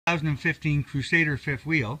2015 Crusader fifth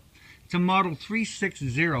wheel. It's a model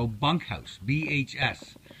 360 bunkhouse,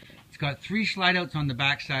 BHS. It's got 3 slide outs on the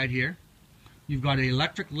back side here. You've got an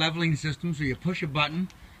electric leveling system, so you push a button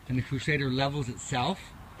and the Crusader levels itself.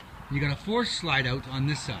 You got a 4 slide out on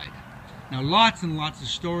this side. Now lots and lots of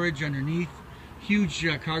storage underneath, huge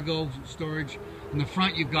cargo storage. In the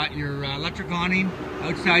front you've got your electric awning,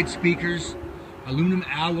 outside speakers, aluminum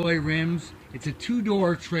alloy rims. It's a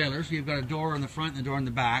 2-door trailer, so you've got a door on the front and a door on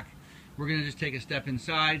the back. We're going to just take a step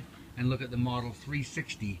inside and look at the model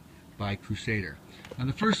 360 by Crusader. Now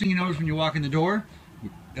the first thing you notice when you walk in the door, you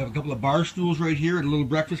have a couple of bar stools right here and a little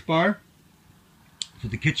breakfast bar. So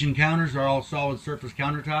the kitchen counters are all solid surface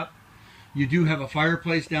countertop. You do have a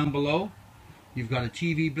fireplace down below. You've got a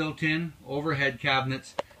TV built in, overhead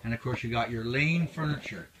cabinets, and of course you got your Lane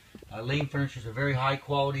furniture. Lane furniture is a very high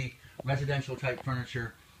quality residential type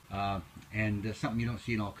furniture and something you don't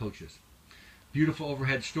see in all coaches. Beautiful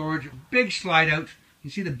overhead storage, big slide out. You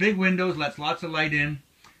see the big windows, lets lots of light in,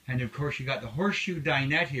 and of course you got the horseshoe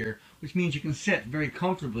dinette here, which means you can sit very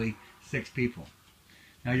comfortably 6 people.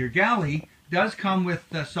 Now your galley does come with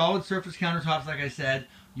solid surface countertops, like I said.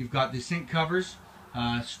 You've got the sink covers,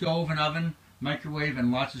 stove and oven, microwave,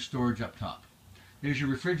 and lots of storage up top. There's your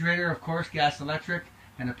refrigerator, of course, gas electric,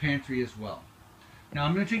 and a pantry as well. Now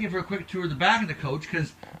I'm going to take you for a quick tour of the back of the coach,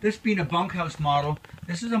 because this being a bunkhouse model,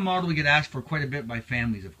 this is a model we get asked for quite a bit by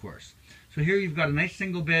families, of course. So here you've got a nice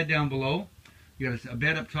single bed down below. You've got a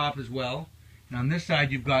bed up top as well. And on this side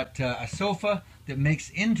you've got a sofa that makes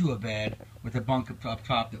into a bed with a bunk up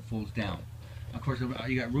top that folds down. Of course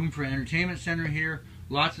you got room for an entertainment center here,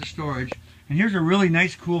 lots of storage. And here's a really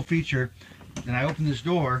nice cool feature. When I open this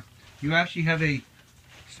door, you actually have a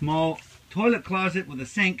small toilet closet with a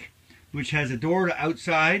sink, which has a door to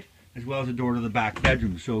outside as well as a door to the back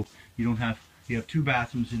bedroom. So you have 2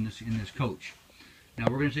 bathrooms in this coach. Now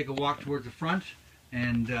we're going to take a walk towards the front,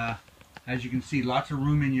 and as you can see, lots of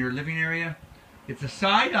room in your living area. It's a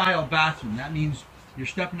side aisle bathroom. That means you're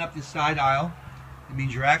stepping up this side aisle. It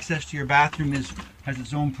means your access to your bathroom has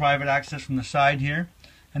its own private access from the side here.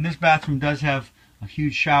 And this bathroom does have a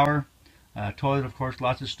huge shower, toilet, of course,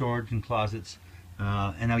 lots of storage and closets,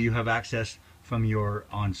 and now you have access from your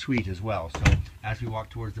ensuite as well. So as we walk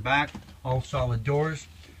towards the back, all solid doors,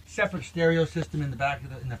 separate stereo system in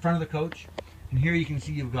the front of the coach, and here you can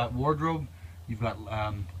see you've got wardrobe, you've got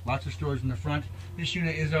lots of storage in the front. This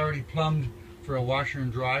unit is already plumbed for a washer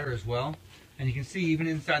and dryer as well, and you can see even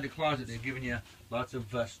inside the closet they've given you lots of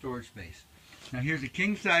storage space. Now here's a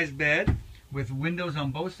king size bed with windows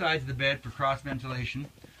on both sides of the bed for cross ventilation.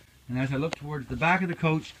 And as I look towards the back of the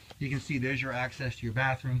coach, you can see there's your access to your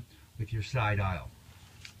bathroom with your side aisle.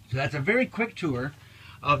 So that's a very quick tour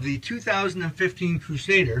of the 2015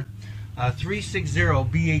 Crusader 360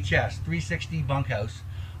 BHS, 360 bunkhouse.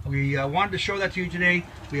 We wanted to show that to you today.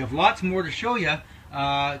 We have lots more to show you.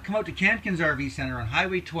 Come out to Cankins RV Center on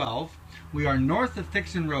Highway 12. We are north of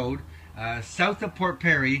Thixon Road, south of Port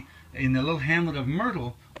Perry, in the little hamlet of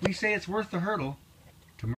Myrtle. We say it's worth the hurdle.